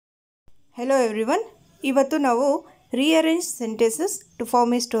Hello everyone, ಇವತ್ತು ನಾವು rearrange sentences to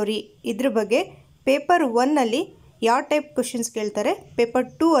form A story ಇದ್ರ ಬಗ್ಗೆ ಪೇಪರ್ 1 ಯಾವ ಟೈಪ್ ಕ್ವಶನ್ಸ್ ಕೇಳ್ತಾರೆ, ಪೇಪರ್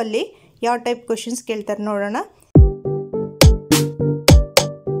 2 ಅಲ್ಲಿ ಯಾವ ಟೈಪ್ ಕ್ವಶನ್ಸ್ ಕೇಳ್ತಾರೆ ನೋಡೋಣ.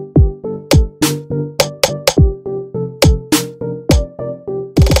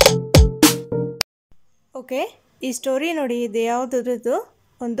 ಓಕೆ, ಈ ಸ್ಟೋರಿ ನೋಡಿ, ಇದು ಯಾವುದ್ರದ್ದು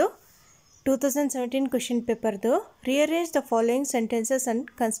ಒಂದು 2017 ಕ್ವಶನ್ ಪೇಪರ್ದು. Rearrange the following sentences and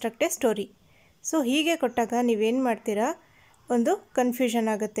construct A story. So ಹೀಗೆ ಕೊಟ್ಟಾಗ ನೀವೇನು ಮಾಡ್ತೀರಾ, ಒಂದು ಕನ್ಫ್ಯೂಷನ್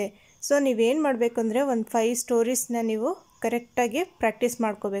ಆಗುತ್ತೆ. ಸೊ ನೀವೇನು ಮಾಡಬೇಕು ಅಂದರೆ ಒಂದು 5 ಸ್ಟೋರೀಸ್ನ ನೀವು ಕರೆಕ್ಟಾಗಿ ಪ್ರಾಕ್ಟೀಸ್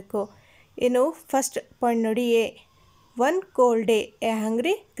ಮಾಡ್ಕೋಬೇಕು. ಇನ್ನು ಫಸ್ಟ್ ಪಾಯಿಂಟ್ ನೋಡಿ, one cold day A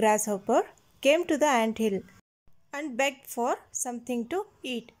hungry gross hopper came to the ant hill and ಬೆಗ್ಡ್ for something to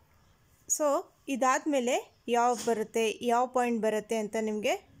eat. So ಇದಾದಮೇಲೆ ಯಾವ ಪಾಯಿಂಟ್ ಬರುತ್ತೆ ಅಂತ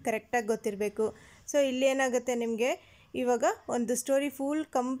ನಿಮಗೆ ಕರೆಕ್ಟಾಗಿ ಗೊತ್ತಿರಬೇಕು. ಸೊ ಇಲ್ಲಿ ಏನಾಗುತ್ತೆ, ನಿಮಗೆ ಇವಾಗ ಒಂದು ಸ್ಟೋರಿ ಫುಲ್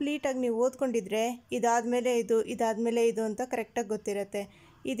ಕಂಪ್ಲೀಟಾಗಿ ನೀವು ಓದ್ಕೊಂಡಿದ್ರೆ ಇದಾದಮೇಲೆ ಇದು ಅಂತ ಕರೆಕ್ಟಾಗಿ ಗೊತ್ತಿರುತ್ತೆ.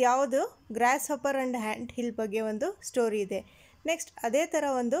 ಇದು ಯಾವುದು, ಗ್ರಾಸ್ ಹಾಪರ್ ಆ್ಯಂಡ್ ಹ್ಯಾಂಟ್ ಹಿಲ್ ಬಗ್ಗೆ ಒಂದು ಸ್ಟೋರಿ ಇದೆ. ನೆಕ್ಸ್ಟ್ ಅದೇ ಥರ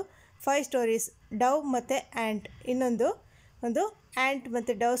ಒಂದು 5 ಸ್ಟೋರೀಸ್, ಡವ್ ಮತ್ತು ಆ್ಯಂಟ್. ಇನ್ನೊಂದು ಆ್ಯಂಟ್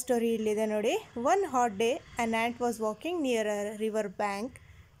ಮತ್ತು ಡವ್ ಸ್ಟೋರಿ ಇಲ್ಲಿದೆ ನೋಡಿ. One hot day an ant was walking near a river bank.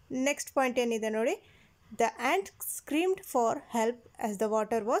 Next point ಏನಿದೆ ನೋಡಿ, the ant screamed for help as the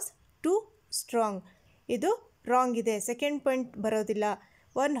water was two strong. ಇದು ರಾಂಗ್ ಇದೆ, ಸೆಕೆಂಡ್ ಪಾಯಿಂಟ್ ಬರೋದಿಲ್ಲ.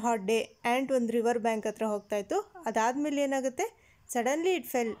 ಒನ್ ಹಾಟ್ ಡೇ ಆ್ಯಂಟ್ ಒಂದು river bank ಹತ್ರ ಹೋಗ್ತಾಯಿತ್ತು. ಅದಾದಮೇಲೆ ಏನಾಗುತ್ತೆ, suddenly it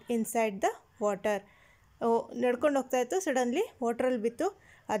fell inside the water. ನಡ್ಕೊಂಡು ಹೋಗ್ತಾಯಿತ್ತು, ಸಡನ್ಲಿ ವಾಟ್ರಲ್ಲಿ ಬಿತ್ತು.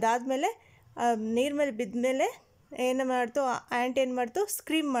 ಅದಾದಮೇಲೆ ನೀರು ಮೇಲೆ ಬಿದ್ದ ಮೇಲೆ ಏನು ಮಾಡ್ತು, ಆ್ಯಂಟ್ ಏನು ಮಾಡ್ತು,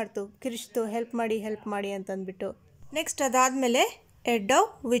 ಸ್ಕ್ರೀಮ್ ಮಾಡ್ತು, ಕಿರಿಚ್ತು, ಹೆಲ್ಪ್ ಮಾಡಿ ಅಂತಂದ್ಬಿಟ್ಟು. ನೆಕ್ಸ್ಟ್ ಅದಾದಮೇಲೆ A Dove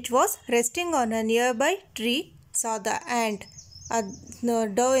which was resting on a near by tree saw the ant. ಅದು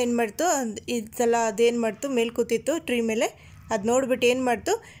ಡವ್ ಏನು ಮಾಡ್ತು, ಅದೇನು ಮಾಡ್ತು, ಮೇಲೆ ಕೂತಿತ್ತು ಟ್ರೀ ಮೇಲೆ. ಅದು ನೋಡ್ಬಿಟ್ಟು ಏನು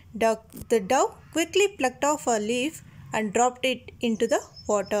ಮಾಡ್ತು, the Dove quickly ಪ್ಲಕ್ಡ್ of a leaf and dropped it in to the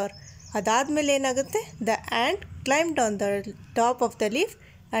water. ಅದಾದಮೇಲೆ ಏನಾಗುತ್ತೆ, the ant climbed on the top of the leaf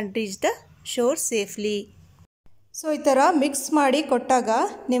and reach the shore safely. So ಈ ಥರ ಮಿಕ್ಸ್ ಮಾಡಿ ಕೊಟ್ಟಾಗ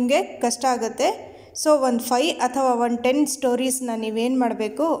ನಿಮಗೆ ಕಷ್ಟ ಆಗುತ್ತೆ. ಸೊ ಒಂದು 5 ಅಥವಾ ಒಂದು 10 ಸ್ಟೋರೀಸ್ನ ನೀವೇನು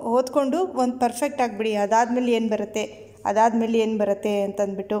ಮಾಡಬೇಕು, ಓದ್ಕೊಂಡು ಒಂದು ಪರ್ಫೆಕ್ಟ್ ಆಗಿಬಿಡಿ. ಅದಾದಮೇಲೆ ಏನು ಬರುತ್ತೆ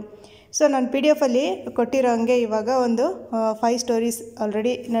ಅಂತಂದ್ಬಿಟ್ಟು. ಸೊ ನಾನು PDF ಅಲ್ಲಿ ಕೊಟ್ಟಿರೋ ಹಂಗೆ ಇವಾಗ ಒಂದು 5 ಸ್ಟೋರೀಸ್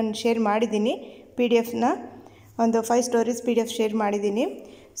ಆಲ್ರೆಡಿ ನಾನು ಶೇರ್ ಮಾಡಿದ್ದೀನಿ. PDF ಒಂದು 5 ಸ್ಟೋರೀಸ್ PDF ಶೇರ್ ಮಾಡಿದ್ದೀನಿ.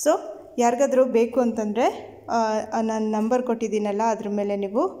 ಸೊ ಯಾರಿಗಾದರೂ ಬೇಕು ಅಂತಂದರೆ ನಾನು ನಂಬರ್ ಕೊಟ್ಟಿದ್ದೀನಲ್ಲ, ಅದ್ರ ಮೇಲೆ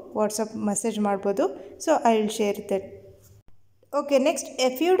ನೀವು ವಾಟ್ಸಪ್ ಮೆಸೇಜ್ ಮಾಡ್ಬೋದು. So I will share that. Okay, next, a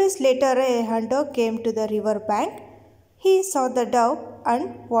few days later, a hunter came to the river bank. He saw the dove and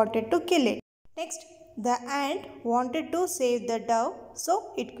wanted to kill it. Next, the ant wanted to save the dove, so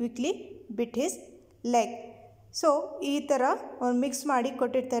it quickly bit his leg. So ಈ ಥರ ಒಂದು mix ಮಾಡಿ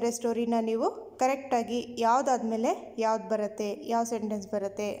ಕೊಟ್ಟಿರ್ತಾರೆ ಸ್ಟೋರಿನ. ನೀವು ಕರೆಕ್ಟಾಗಿ ಯಾವುದಾದ್ಮೇಲೆ ಯಾವ್ದು ಬರುತ್ತೆ, ಯಾವ ಸೆಂಟೆನ್ಸ್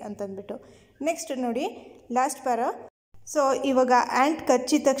ಬರುತ್ತೆ ಅಂತಂದ್ಬಿಟ್ಟು. ನೆಕ್ಸ್ಟ್ ನೋಡಿ, ಲಾಸ್ಟ್ ಪ್ಯಾರ. ಸೊ ಇವಾಗ ಆ್ಯಂಟ್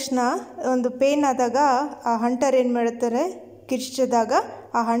ಕಚ್ಚಿದ ತಕ್ಷಣ ಒಂದು ಪೇನ್ ಆದಾಗ ಆ ಹಂಟರ್ ಏನು ಮಾಡ್ತಾರೆ, ಕಿರ್ಚಿದಾಗ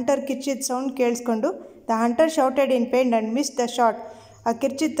ಆ ಹಂಟರ್ ಕಿರ್ಚಿದ ಸೌಂಡ್ ಕೇಳಿಸ್ಕೊಂಡು the hunter shouted in pain and miss the shot. ಆ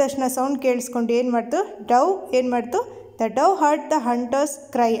ಕಿರ್ಚಿದ ತಕ್ಷಣ ಸೌಂಡ್ ಕೇಳಿಸ್ಕೊಂಡು ಏನು ಮಾಡ್ತು, the Dove hurt the hunters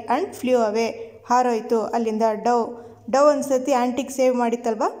CRY and flu ಅವೇ. ಹಾರೋಯ್ತು ಅಲ್ಲಿಂದ. ಡವ್ ಒಂದು ಸತಿ ಆ್ಯಂಟಿಗೆ ಸೇವ್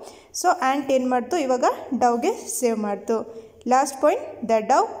ಮಾಡಿತ್ತಲ್ವ. ಸೊ ಆ್ಯಂಟ್ ಏನು ಮಾಡ್ತು, ಇವಾಗ ಡವ್ಗೆ ಸೇವ್ ಮಾಡ್ತು. Last point, the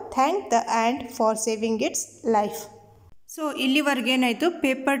Dove thank the ant for saving it's life. So ಇಲ್ಲಿವರೆಗೆ ಏನಾಯಿತು,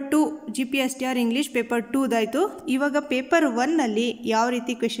 ಪೇಪರ್ 2 Gpstr ಇಂಗ್ಲೀಷ್ ಪೇಪರ್ 2ದಾಯಿತು. ಇವಾಗ ಪೇಪರ್ 1 ಯಾವ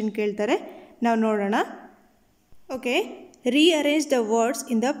ರೀತಿ ಕ್ವೆಶನ್ ಕೇಳ್ತಾರೆ ನಾವು ನೋಡೋಣ. Okay, rearrange the words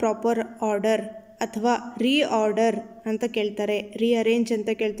in the proper order ಅಥವಾ ರೀಆರ್ಡರ್ ಅಂತ ಕೇಳ್ತಾರೆ. ರೀಅರೇಂಜ್ ಅಂತ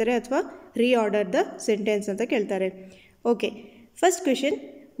ಕೇಳ್ತಾರೆ ಅಥವಾ ರೀಆರ್ಡರ್ ದ ಸೆಂಟೆನ್ಸ್ ಅಂತ ಕೇಳ್ತಾರೆ. Okay, first question,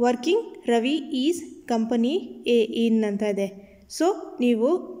 working Ravi is company A ಇನ್ ಅಂತ ಇದೆ. ಸೊ ನೀವು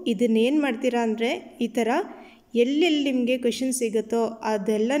ಇದನ್ನೇನು ಮಾಡ್ತೀರಾ ಅಂದರೆ, ಈ ಥರ ಎಲ್ಲೆಲ್ಲಿ ನಿಮಗೆ ಕ್ವೆಶನ್ ಸಿಗುತ್ತೋ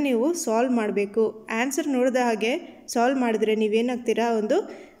ಅದೆಲ್ಲ ನೀವು ಸಾಲ್ವ್ ಮಾಡಬೇಕು. ಆನ್ಸರ್ ನೋಡಿದ ಹಾಗೆ ಸಾಲ್ವ್ ಮಾಡಿದ್ರೆ ನೀವೇನಾಗ್ತೀರಾ,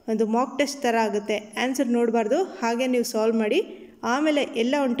 ಒಂದು ಮಾಕ್ ಟೆಸ್ಟ್ ಥರ ಆಗುತ್ತೆ. ಆನ್ಸರ್ ನೋಡಬಾರ್ದು, ಹಾಗೆ ನೀವು ಸಾಲ್ವ್ ಮಾಡಿ. ಆಮೇಲೆ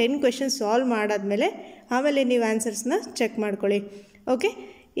ಎಲ್ಲ ಒಂದು 10 ಕ್ವೆಶನ್ಸ್ ಸಾಲ್ವ್ ಮಾಡಾದಮೇಲೆ ಆಮೇಲೆ ನೀವು ಆನ್ಸರ್ಸ್ನ ಚೆಕ್ ಮಾಡ್ಕೊಳ್ಳಿ. ಓಕೆ,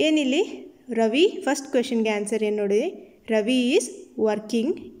 ಏನಿಲ್ಲಿ ರವಿ, ಫಸ್ಟ್ ಕ್ವೆಶನ್ಗೆ ಆನ್ಸರ್ ಏನು ನೋಡಿ, Ravi is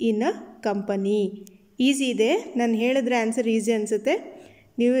working in a company. Easy ಇದೆ, ನಾನು ಹೇಳಿದ್ರೆ ಆನ್ಸರ್ ಈಸಿ ಅನಿಸುತ್ತೆ.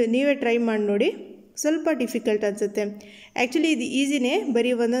 ನೀವೇ ಟ್ರೈ ಮಾಡಿ ನೋಡಿ. ಸ್ವಲ್ಪ ಡಿಫಿಕಲ್ಟ್ ಅನಿಸುತ್ತೆ. ಆ್ಯಕ್ಚುಲಿ ಇದು ಈಸಿನೇ, ಬರೀ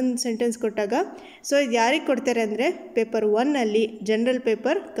ಒಂದೊಂದು ಸೆಂಟೆನ್ಸ್ ಕೊಟ್ಟಾಗ. ಸೊ ಇದು ಯಾರಿಗೆ ಕೊಡ್ತಾರೆ ಅಂದರೆ, paper 1 general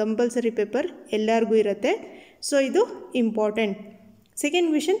paper, compulsory paper ಎಲ್ಲರಿಗೂ ಇರುತ್ತೆ. ಸೊ ಇದು important. Second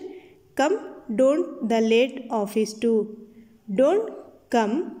question, come don't the late office to. Don't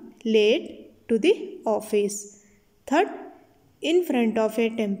come late to the office. Third, in front of a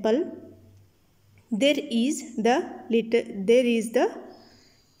temple there is the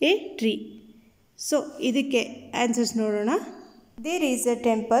a tree. So ಇದಕ್ಕೆ answers ನೋಡೋಣ. There is a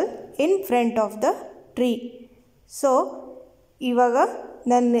temple in front of the tree. So ಇವಾಗ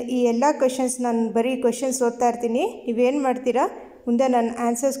ನಾನು ಈ ಎಲ್ಲ questions ನಾನು ಬರೀ questions ಓದ್ತಾ ಇರ್ತೀನಿ. ನೀವೇನು ಮಾಡ್ತೀರಾ, ಮುಂದೆ ನಾನು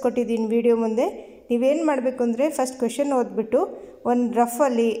ಆನ್ಸರ್ಸ್ ಕೊಟ್ಟಿದ್ದೀನಿ ವಿಡಿಯೋ ಮುಂದೆ. ನೀವೇನು ಮಾಡಬೇಕು ಅಂದರೆ ಫಸ್ಟ್ ಕ್ವೆಶನ್ ಓದ್ಬಿಟ್ಟು ಒಂದು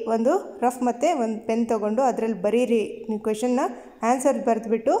ರಫ್ ಮತ್ತು ಒಂದು ಪೆನ್ ತೊಗೊಂಡು ಅದರಲ್ಲಿ ಬರೀರಿ ನೀವು ಕ್ವೆಶನ್ನ ಆನ್ಸರ್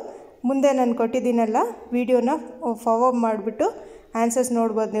ಬರೆದ್ಬಿಟ್ಟು ಮುಂದೆ ನಾನು ಕೊಟ್ಟಿದ್ದೀನಲ್ಲ ವಿಡಿಯೋನ ಫಾರ್ವರ್ಡ್ ಮಾಡಿಬಿಟ್ಟು ಆನ್ಸರ್ಸ್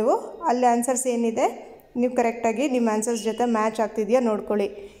ನೋಡ್ಬೋದು. ನೀವು ಅಲ್ಲಿ ಆನ್ಸರ್ಸ್ ಏನಿದೆ ನೀವು ಕರೆಕ್ಟಾಗಿ ನಿಮ್ಮ ಆನ್ಸರ್ಸ್ ಜೊತೆ ಮ್ಯಾಚ್ ಆಗ್ತಿದೆಯಾ ನೋಡ್ಕೊಳ್ಳಿ.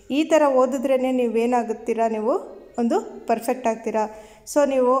 ಈ ಥರ ಓದಿದ್ರೇ ನೀವೇನಾಗುತ್ತೀರಾ, ನೀವು ಒಂದು ಪರ್ಫೆಕ್ಟ್ ಆಗ್ತೀರಾ. ಸೊ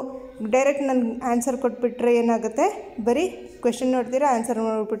ನೀವು ಡೈರೆಕ್ಟ್ ನನಗೆ ಆನ್ಸರ್ ಕೊಟ್ಬಿಟ್ರೆ ಏನಾಗುತ್ತೆ, ಬರೀ ಕ್ವೆಶನ್ ನೋಡ್ತೀರಾ, ಆನ್ಸರ್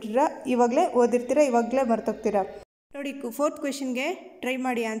ನೋಡ್ಬಿಟ್ಟಿರಾ, ಇವಾಗಲೇ ಓದಿರ್ತೀರಾ, ಇವಾಗಲೇ ಮರ್ತೋಗ್ತೀರಾ. ನೋಡಿ, 4th ಕ್ವೆಶನ್ಗೆ ಟ್ರೈ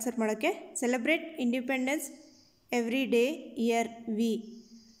ಮಾಡಿ ಆನ್ಸರ್ ಮಾಡೋಕ್ಕೆ. Celebrate independence every day year V.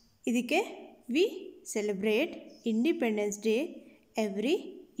 ಇದಕ್ಕೆ V celebrate independence day every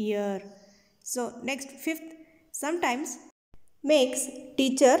year. So next 5th, sometimes makes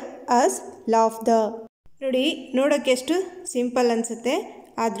teacher us laugh the. ನೋಡಿ, ನೋಡೋಕ್ಕೆ ಎಷ್ಟು ಸಿಂಪಲ್ ಅನಿಸುತ್ತೆ,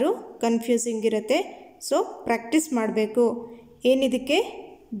 ಆದರೂ ಕನ್ಫ್ಯೂಸಿಂಗ್ ಇರುತ್ತೆ. ಸೊ ಪ್ರಾಕ್ಟೀಸ್ ಮಾಡಬೇಕು. ಏನಿದಕ್ಕೆ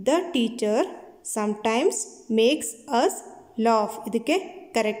the teacher sometimes makes us laugh. ಇದಕ್ಕೆ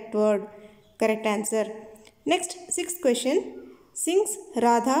correct word, correct answer. Next 6th question, sings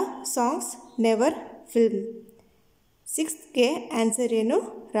Radha songs never film. 6th answer ಏನು,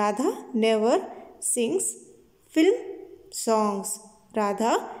 Radha never sings film songs.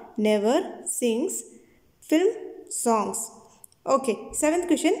 Radha never sings film songs. Okay, 7th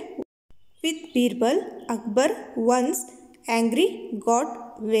question, with Birbal Akbar once angry got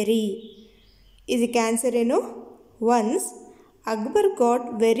very. ಇದಕ್ಕೆ answer ಏನು, once Akbar got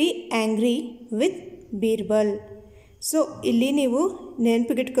very angry with Birbal. So ಇಲ್ಲಿ ನೀವು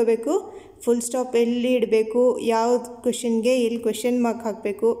ನೆನಪಿಗಿಟ್ಕೋಬೇಕು, full stop ಎಲ್ಲಿ ಇಡಬೇಕು, ಯಾವ್ದು ಕ್ವೆಶನ್ಗೆ ಎಲ್ಲಿ question mark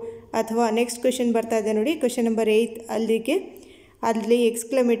ಹಾಕಬೇಕು, ಅಥವಾ ನೆಕ್ಸ್ಟ್ ಕ್ವೆಶನ್ ಬರ್ತಾ ಇದೆ ನೋಡಿ, ಕ್ವೆಶನ್ ನಂಬರ್ 8, ಅಲ್ಲಿ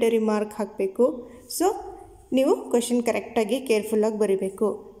ಎಕ್ಸ್ಕ್ಲಮೇಟರಿ ಮಾರ್ಕ್ ಹಾಕಬೇಕು. ಸೊ ನೀವು ಕ್ವೆಶನ್ ಕರೆಕ್ಟಾಗಿ ಕೇರ್ಫುಲ್ಲಾಗಿ ಬರೀಬೇಕು.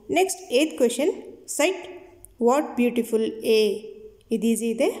 Next 8th question, site what beautiful A. ಇದು ಈಸಿ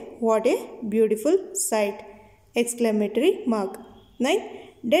ಇದೆ, what A beautiful site, exclamatory mark. 9th,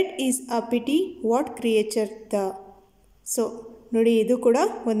 dead is a PT what creature the. So ನೋಡಿ, ಇದು ಕೂಡ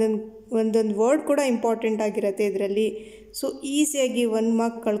ಒಂದೊಂದು ವರ್ಡ್ ಕೂಡ ಇಂಪಾರ್ಟೆಂಟ್ ಆಗಿರುತ್ತೆ ಇದರಲ್ಲಿ. ಸೊ ಈಸಿಯಾಗಿ 1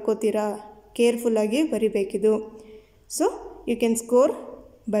 mark ಕಳ್ಕೊತೀರಾ, ಕೇರ್ಫುಲ್ಲಾಗಿ ಬರಿಬೇಕಿದು. So you can score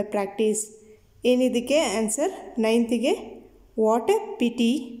by practice. ಏನಿದಕ್ಕೆ answer 9th, what A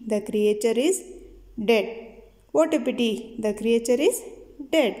PT the creature is dead. What A PT the creature is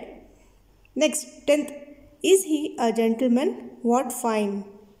dead. Next 10th, is he a gentleman what fine.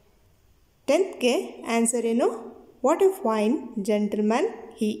 10th answer ಏನು, what A fine gentleman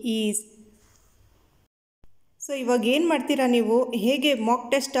he is. So ಇವಾಗ ಏನು ಮಾಡ್ತೀರಾ ನೀವು, ಹೇಗೆ mock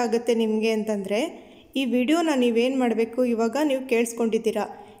test ಆಗುತ್ತೆ ನಿಮಗೆ ಅಂತಂದರೆ, ಈ ವಿಡಿಯೋನ ನೀವೇನು ಮಾಡಬೇಕು, ಇವಾಗ ನೀವು ಕೇಳಿಸ್ಕೊಂಡಿದ್ದೀರಾ,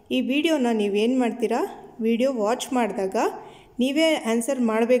 ಈ ವಿಡಿಯೋನ ನೀವೇನು ಮಾಡ್ತೀರಾ, ವಿಡಿಯೋ ವಾಚ್ ಮಾಡಿದಾಗ ನೀವೇ ಆನ್ಸರ್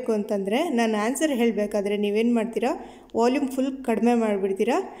ಮಾಡಬೇಕು ಅಂತಂದರೆ, ನಾನು ಆನ್ಸರ್ ಹೇಳಬೇಕಾದ್ರೆ ನೀವೇನು ಮಾಡ್ತೀರಾ, ವಾಲ್ಯೂಮ್ ಫುಲ್ ಕಡಿಮೆ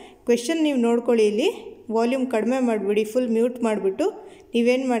ಮಾಡಿಬಿಡ್ತೀರಾ. ಕ್ವೆಶನ್ ನೀವು ನೋಡ್ಕೊಳ್ಳಿ, ಇಲ್ಲಿ ವಾಲ್ಯೂಮ್ ಕಡಿಮೆ ಮಾಡಿಬಿಡಿ, ಫುಲ್ ಮ್ಯೂಟ್ ಮಾಡಿಬಿಟ್ಟು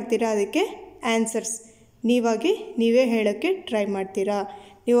ನೀವೇನು ಮಾಡ್ತೀರಾ, ಅದಕ್ಕೆ ಆನ್ಸರ್ಸ್ ನೀವೇ ಹೇಳೋಕ್ಕೆ ಟ್ರೈ ಮಾಡ್ತೀರಾ.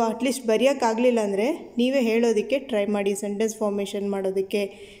 ನೀವು ಅಟ್ಲೀಸ್ಟ್ ಬರೆಯೋಕ್ಕಾಗಲಿಲ್ಲ ಅಂದರೆ ನೀವೇ ಹೇಳೋದಕ್ಕೆ ಟ್ರೈ ಮಾಡಿ, ಸೆಂಟೆನ್ಸ್ ಫಾರ್ಮೇಷನ್ ಮಾಡೋದಕ್ಕೆ.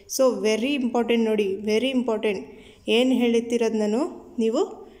 ಸೊ ವೆರಿ ಇಂಪಾರ್ಟೆಂಟ್ ನೋಡಿ, ವೆರಿ ಇಂಪಾರ್ಟೆಂಟ್. ಏನು ಹೇಳ್ತಿರೋದು ನಾನು, ನೀವು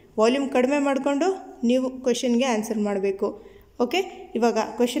ವಾಲ್ಯೂಮ್ ಕಡಿಮೆ ಮಾಡಿಕೊಂಡು ನೀವು ಕ್ವೆಶನ್ಗೆ ಆನ್ಸರ್ ಮಾಡಬೇಕು. ಓಕೆ, ಇವಾಗ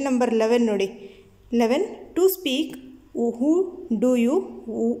ಕ್ವೆಶನ್ ನಂಬರ್ 11 ನೋಡಿ. 11, to speak who do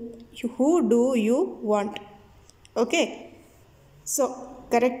you want. Okay, so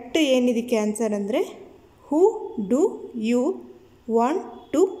correct ಏನಿದಕ್ಕೆ answer ಅಂದರೆ, who do you want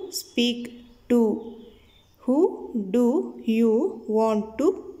to speak to. Who do you want to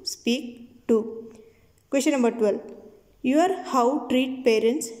speak to. Question number 12, your how treat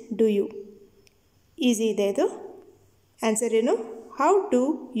parents do you. Easy ಇದೆ ಇದು. Answer ಏನು, how do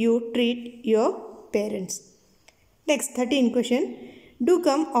you treat your parents. Next 13 question, do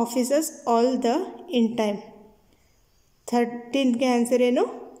come officers all the in time. 13th answer ಏನು,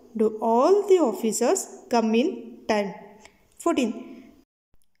 do all the officers come in time. 14,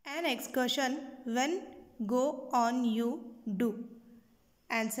 an excursion when go on you do.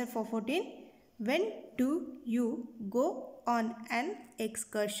 Answer for 14, when do you go on an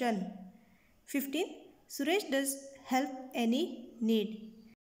excursion. 15, Suresh does help any need.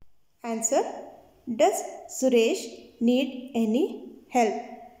 Answer, does Suresh need any help.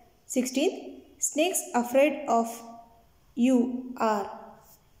 16, snakes afraid of you are.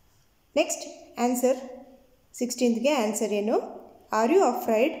 Next answer, 16th answer ಏನು, are you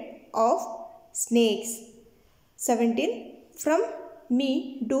afraid of snakes. 17. From me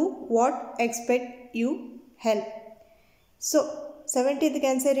do what expect you help. So 17th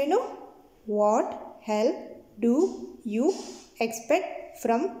answer ಏನು? What help do you expect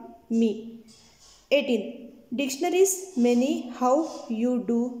from me. 18. Dictionaries many how you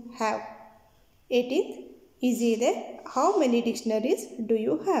do have. 18th easy ಇದೆ. How many dictionaries do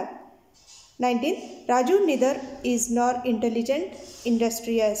you have? 19. Raju neither is nor intelligent,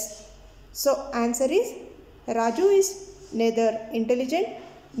 industrious. So answer is Raju is neither intelligent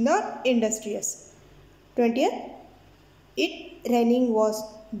nor industrious. 20th. It raining was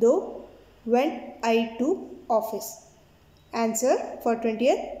though went I to office. Answer for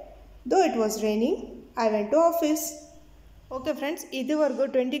 20th. Though it was raining, I went to office. Okay friends, ಇದುವರೆಗೂ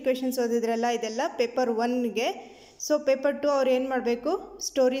 20 questions ಓದಿದ್ರಲ್ಲ, ಇದೆಲ್ಲ paper 1ಗೆ. So paper 2 ಅವ್ರು ಏನು ಮಾಡಬೇಕು,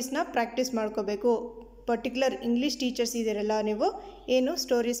 ಸ್ಟೋರೀಸ್ನ practice ಮಾಡ್ಕೋಬೇಕು. Particular English teachers ಇದ್ದೀರಲ್ಲ, ನೀವು ಏನು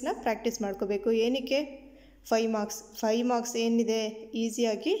ಸ್ಟೋರೀಸ್ನ practice ಮಾಡ್ಕೋಬೇಕು. ಏನಕ್ಕೆ? 5 ಮಾರ್ಕ್ಸ್ ಏನಿದೆ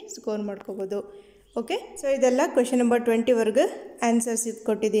ಈಸಿಯಾಗಿ ಸ್ಕೋರ್ ಮಾಡ್ಕೋಬೋದು. ಓಕೆ, ಸೊ ಇದೆಲ್ಲ ಕ್ವೆಶನ್ ನಂಬರ್ 20ವರೆಗೂ ಆನ್ಸರ್ಸ್ ಇದು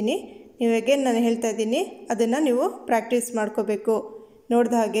ಕೊಟ್ಟಿದ್ದೀನಿ. ನೀವು ಅಗೇನ್ ನಾನು ಹೇಳ್ತಾ ಇದ್ದೀನಿ, ಅದನ್ನು ನೀವು ಪ್ರಾಕ್ಟೀಸ್ ಮಾಡ್ಕೋಬೇಕು.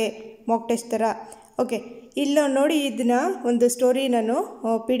 ನೋಡಿದ ಹಾಗೆ ಮಾಕ್ ಟೆಸ್ಟ್ ಥರ. ಓಕೆ, ಇಲ್ಲ ನೋಡಿ, ಇದನ್ನ ಒಂದು ಸ್ಟೋರಿ ನಾನು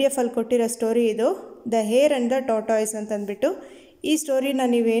PDF ಅಲ್ಲಿ ಕೊಟ್ಟಿರೋ ಸ್ಟೋರಿ ಇದು, the hair and the tortoise ಅಂತಂದ್ಬಿಟ್ಟು. ಈ ಸ್ಟೋರಿನ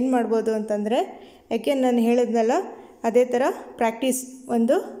ನೀವೇನು ಮಾಡ್ಬೋದು ಅಂತಂದರೆ, ಯಾಕೆ ನಾನು ಹೇಳಿದ್ನಲ್ಲ ಅದೇ ಥರ ಪ್ರಾಕ್ಟೀಸ್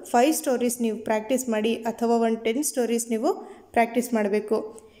ಒಂದು 5 ಸ್ಟೋರೀಸ್ ನೀವು ಪ್ರಾಕ್ಟೀಸ್ ಮಾಡಿ, ಅಥವಾ ಒಂದು 10 ಸ್ಟೋರೀಸ್ ನೀವು ಪ್ರಾಕ್ಟೀಸ್ ಮಾಡಬೇಕು.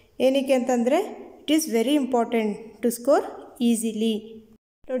 ಏನಕ್ಕೆ ಅಂತಂದರೆ it is very important to score easily.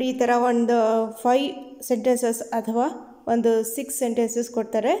 ನೋಡಿ, ಈ ಥರ ಒಂದು 5 ಸೆಂಟೆನ್ಸಸ್ ಅಥವಾ ಒಂದು 6 ಸೆಂಟೆನ್ಸಸ್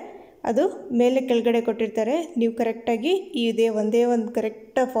ಕೊಡ್ತಾರೆ. ಅದು ಮೇಲೆ ಕೆಳಗಡೆ ಕೊಟ್ಟಿರ್ತಾರೆ. ನೀವು ಕರೆಕ್ಟಾಗಿ ಒಂದೇ ಒಂದು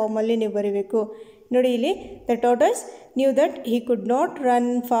ಕರೆಕ್ಟ್ ಫಾರ್ಮಲ್ಲಿ ನೀವು ಬರೀಬೇಕು. ನೋಡಿ ಇಲ್ಲಿ, the tortoise knew that he could not run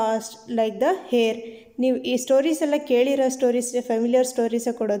fast like the hair. ನೀವು ಈ ಸ್ಟೋರೀಸ್ ಎಲ್ಲ ಕೇಳಿರೋ ಸ್ಟೋರೀಸ್, ಫ್ಯಾಮಿಲಿಯರ್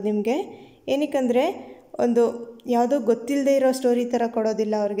ಸ್ಟೋರೀಸೇ ಕೊಡೋದು ನಿಮಗೆ. ಏನಕ್ಕಂದರೆ ಒಂದು ಯಾವುದೋ ಗೊತ್ತಿಲ್ಲದೆ ಇರೋ ಸ್ಟೋರಿ ಥರ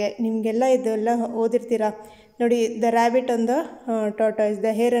ಕೊಡೋದಿಲ್ಲ ಅವ್ರಿಗೆ. ನಿಮಗೆಲ್ಲ ಇದೆಲ್ಲ ಓದಿರ್ತೀರ. ನೋಡಿ, the rabbit on the tortoise, the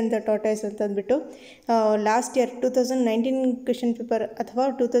hair and the tortoise ಅಂತಂದ್ಬಿಟ್ಟು ಲಾಸ್ಟ್ ಇಯರ್ 2019 ಕ್ವೆಶನ್ ಪೇಪರ್ ಅಥವಾ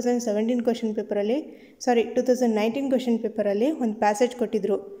 2017 ಕ್ವೆಶನ್ ಪೇಪರಲ್ಲಿ 2019 ಕ್ವೆಶನ್ ಪೇಪರಲ್ಲಿ ಒಂದು ಪ್ಯಾಸೇಜ್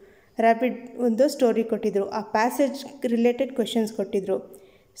ಕೊಟ್ಟಿದ್ದರು. ರ್ಯಾಪಿಡ್ ಒಂದು ಸ್ಟೋರಿ ಕೊಟ್ಟಿದ್ದರು. ಆ ಪ್ಯಾಸೇಜ್ ರಿಲೇಟೆಡ್ ಕ್ವೆಶನ್ಸ್ ಕೊಟ್ಟಿದ್ದರು.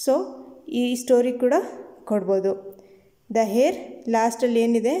 ಸೊ ಈ ಸ್ಟೋರಿ ಕೂಡ ಕೊಡ್ಬೋದು. ದ ಹೇರ್ ಲಾಸ್ಟಲ್ಲಿ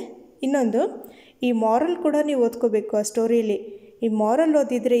ಏನಿದೆ, ಇನ್ನೊಂದು ಈ ಮಾರಲ್ ಕೂಡ ನೀವು ಓದ್ಕೋಬೇಕು ಆ ಸ್ಟೋರಿಯಲ್ಲಿ. ಈ ಮಾರಲ್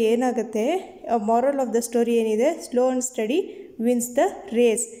ಓದಿದರೆ ಏನಾಗುತ್ತೆ, ಮಾರಲ್ ಆಫ್ ದ ಸ್ಟೋರಿ ಏನಿದೆ, slow and study wins the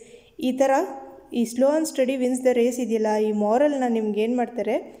race. ಈ ಥರ ಈ slow and study wins the race ಇದೆಯಲ್ಲ, ಈ ಮಾರಲ್ನ ನಿಮ್ಗೆ ಏನು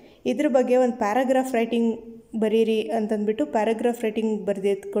ಮಾಡ್ತಾರೆ, ಇದ್ರ ಬಗ್ಗೆ ಒಂದು ಪ್ಯಾರಾಗ್ರಾಫ್ ರೈಟಿಂಗ್ ಬರೀರಿ ಅಂತಂದ್ಬಿಟ್ಟು ಪ್ಯಾರಾಗ್ರಾಫ್ ರೈಟಿಂಗ್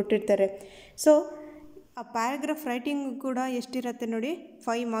ಕೊಟ್ಟಿರ್ತಾರೆ. ಸೊ ಆ ಪ್ಯಾರಾಗ್ರಾಫ್ ರೈಟಿಂಗ್ ಕೂಡ ಎಷ್ಟಿರುತ್ತೆ ನೋಡಿ,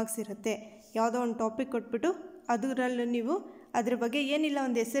 5 ಮಾರ್ಕ್ಸ್ ಇರುತ್ತೆ. ಯಾವುದೋ ಒಂದು ಟಾಪಿಕ್ ಕೊಟ್ಬಿಟ್ಟು ಅದರಲ್ಲಿ ನೀವು ಅದ್ರ ಬಗ್ಗೆ ಏನಿಲ್ಲ,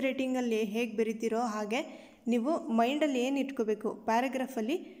 ಒಂದು ಎಸ್ಸೆ ರೈಟಿಂಗಲ್ಲಿ ಹೇಗೆ ಬರಿತೀರೋ ಹಾಗೆ ನೀವು ಮೈಂಡಲ್ಲಿ ಏನು ಇಟ್ಕೋಬೇಕು.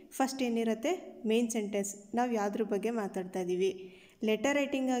 ಪ್ಯಾರಾಗ್ರಾಫಲ್ಲಿ ಫಸ್ಟ್ ಏನಿರುತ್ತೆ, ಮೇನ್ ಸೆಂಟೆನ್ಸ್, ನಾವು ಯಾವುದ್ರ ಬಗ್ಗೆ ಮಾತಾಡ್ತಾ ಇದ್ದೀವಿ. ಲೆಟರ್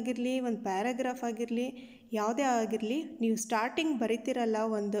ರೈಟಿಂಗ್ ಆಗಿರಲಿ, ಒಂದು ಪ್ಯಾರಾಗ್ರಾಫ್ ಆಗಿರಲಿ, ಯಾವುದೇ ಆಗಿರಲಿ, ನೀವು ಸ್ಟಾರ್ಟಿಂಗ್ ಬರಿತೀರಲ್ಲ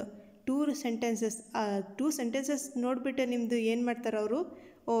ಒಂದು 2 ಸೆಂಟೆನ್ಸಸ್ ನೋಡಿಬಿಟ್ಟು ನಿಮ್ಮದು ಏನು ಮಾಡ್ತಾರೆ ಅವರು,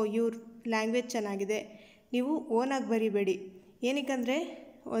 ಇವ್ರ ಲ್ಯಾಂಗ್ವೇಜ್ ಚೆನ್ನಾಗಿದೆ, ನೀವು ಓನಾಗಿ ಬರಿಬೇಡಿ. ಏನಕ್ಕಂದರೆ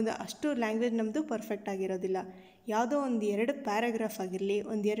ಒಂದು ಅಷ್ಟು ಲ್ಯಾಂಗ್ವೇಜ್ ನಮ್ಮದು ಪರ್ಫೆಕ್ಟ್ ಆಗಿರೋದಿಲ್ಲ. ಯಾವುದೋ ಒಂದು 2 ಪ್ಯಾರಾಗ್ರಾಫ್ ಆಗಿರಲಿ,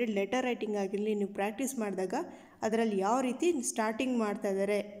 ಒಂದು 2 ಲೆಟರ್ ರೈಟಿಂಗ್ ಆಗಿರಲಿ, ನೀವು ಪ್ರಾಕ್ಟೀಸ್ ಮಾಡಿದಾಗ ಅದರಲ್ಲಿ ಯಾವ ರೀತಿ ಸ್ಟಾರ್ಟಿಂಗ್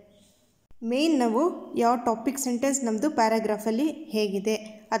ಮಾಡ್ತಾಯಿದ್ದಾರೆ, ಮೇಯ್ನ್ ನಾವು ಯಾವ ಟಾಪಿಕ್ ಸೆಂಟೆನ್ಸ್ ನಮ್ಮದು ಪ್ಯಾರಾಗ್ರಾಫಲ್ಲಿ ಹೇಗಿದೆ,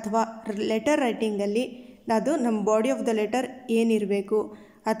 ಅಥವಾ ಲೆಟರ್ ರೈಟಿಂಗಲ್ಲಿ ಅದು ನಮ್ಮ ಬಾಡಿ ಆಫ್ ದ ಲೆಟರ್ ಏನಿರಬೇಕು,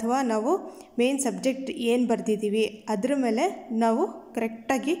 ಅಥವಾ ನಾವು ಮೇನ್ ಸಬ್ಜೆಕ್ಟ್ ಏನು ಬರೆದಿದ್ದೀವಿ ಅದ್ರ ಮೇಲೆ ನಾವು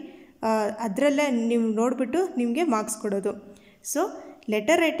ಕರೆಕ್ಟಾಗಿ ಅದರಲ್ಲೇ ನೀವು ನೋಡಿಬಿಟ್ಟು ನಿಮಗೆ ಮಾರ್ಕ್ಸ್ ಕೊಡೋದು. ಸೊ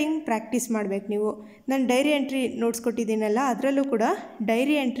ಲೆಟರ್ ರೈಟಿಂಗ್ ಪ್ರಾಕ್ಟೀಸ್ ಮಾಡಬೇಕು ನೀವು. ನಾನು ಡೈರಿ ಎಂಟ್ರಿ ನೋಟ್ಸ್ ಕೊಟ್ಟಿದ್ದೀನಲ್ಲ, ಅದರಲ್ಲೂ ಕೂಡ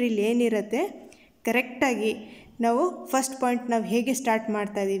ಡೈರಿ ಎಂಟ್ರಿಲಿ ಏನಿರುತ್ತೆ ಕರೆಕ್ಟಾಗಿ ನಾವು ಫಸ್ಟ್ ಪಾಯಿಂಟ್ ನಾವು ಹೇಗೆ ಸ್ಟಾರ್ಟ್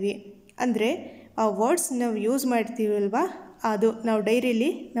ಮಾಡ್ತಾಯಿದ್ದೀವಿ ಅಂದರೆ ಆ ವರ್ಡ್ಸ್ ನಾವು ಯೂಸ್ ಮಾಡ್ತೀವಲ್ವ, ಅದು ನಾವು ಡೈರಿಲಿ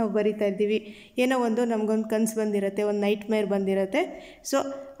ನಾವು ಬರಿತಾ ಇದ್ದೀವಿ. ಏನೋ ಒಂದು ನಮಗೊಂದು ಕನಸು ಬಂದಿರುತ್ತೆ, ಒಂದು ನೈಟ್ ಮೇರ್ ಬಂದಿರುತ್ತೆ. ಸೊ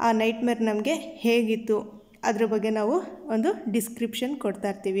ಆ ನೈಟ್ ಮೇರ್ ನಮಗೆ ಹೇಗಿತ್ತು ಅದ್ರ ಬಗ್ಗೆ ನಾವು ಒಂದು ಡಿಸ್ಕ್ರಿಪ್ಷನ್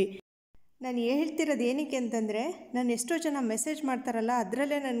ಕೊಡ್ತಾಯಿರ್ತೀವಿ. ನಾನು ಹೇಳ್ತಿರೋದು ಏನಕ್ಕೆ ಅಂತಂದರೆ, ನಾನು ಎಷ್ಟೋ ಜನ ಮೆಸೇಜ್ ಮಾಡ್ತಾರಲ್ಲ,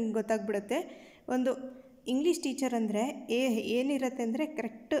 ಅದರಲ್ಲೇ ನನಗೆ ಗೊತ್ತಾಗ್ಬಿಡುತ್ತೆ. ಒಂದು ಇಂಗ್ಲೀಷ್ ಟೀಚರ್ ಅಂದರೆ ಏನಿರುತ್ತೆ ಅಂದರೆ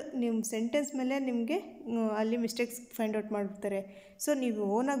ಕರೆಕ್ಟ್ ನಿಮ್ಮ ಸೆಂಟೆನ್ಸ್ ಮೇಲೆ ನಿಮಗೆ ಅಲ್ಲಿ ಮಿಸ್ಟೇಕ್ಸ್ ಫೈಂಡ್ ಔಟ್ ಮಾಡಿಬಿಡ್ತಾರೆ. ಸೊ ನೀವು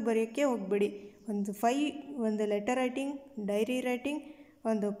ಓನಾಗಿ ಬರೆಯೋಕ್ಕೆ ಹೋಗಬೇಡಿ. ಒಂದು ಲೆಟರ್ ರೈಟಿಂಗ್, ಡೈರಿ ರೈಟಿಂಗ್,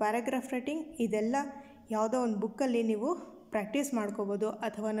 ಒಂದು ಪ್ಯಾರಾಗ್ರಾಫ್ ರೈಟಿಂಗ್, ಇದೆಲ್ಲ ಯಾವುದೋ ಒಂದು ಬುಕ್ಕಲ್ಲಿ ನೀವು ಪ್ರಾಕ್ಟೀಸ್ ಮಾಡ್ಕೋಬೋದು,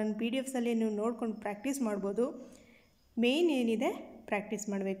 ಅಥವಾ ನನ್ನ PDFsಲ್ಲಿ ನೀವು ನೋಡ್ಕೊಂಡು ಪ್ರಾಕ್ಟೀಸ್ ಮಾಡ್ಬೋದು. ಮೇಯ್ನ್ ಏನಿದೆ ಪ್ರಾಕ್ಟೀಸ್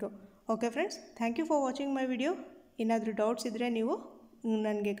ಮಾಡಬೇಕು. Okay friends, thank you for watching my video. ಏನಾದರೂ ಡೌಟ್ಸ್ ಇದ್ದರೆ ನೀವು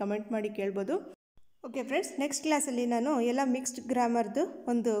ನನಗೆ ಕಮೆಂಟ್ ಮಾಡಿ ಕೇಳ್ಬೋದು. ಓಕೆ ಫ್ರೆಂಡ್ಸ್, ನೆಕ್ಸ್ಟ್ ಕ್ಲಾಸಲ್ಲಿ ನಾನು ಎಲ್ಲ ಮಿಕ್ಸ್ಡ್ ಗ್ರಾಮರ್ದು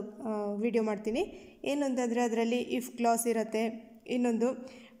ಒಂದು ವಿಡಿಯೋ ಮಾಡ್ತೀನಿ. ಏನಂತಂದರೆ ಅದರಲ್ಲಿ ಇಫ್ ಕ್ಲಾಸ್ ಇರುತ್ತೆ, ಇನ್ನೊಂದು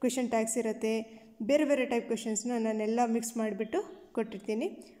ಕ್ವೆಶನ್ ಟ್ಯಾಗ್ಸ್ ಇರುತ್ತೆ, ಬೇರೆ ಬೇರೆ ಟೈಪ್ ಕ್ವೆಶನ್ಸ್ನ ನಾನೆಲ್ಲ ಮಿಕ್ಸ್ ಮಾಡಿಬಿಟ್ಟು ಕೊಟ್ಟಿರ್ತೀನಿ.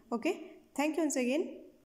 Okay, thank you once again.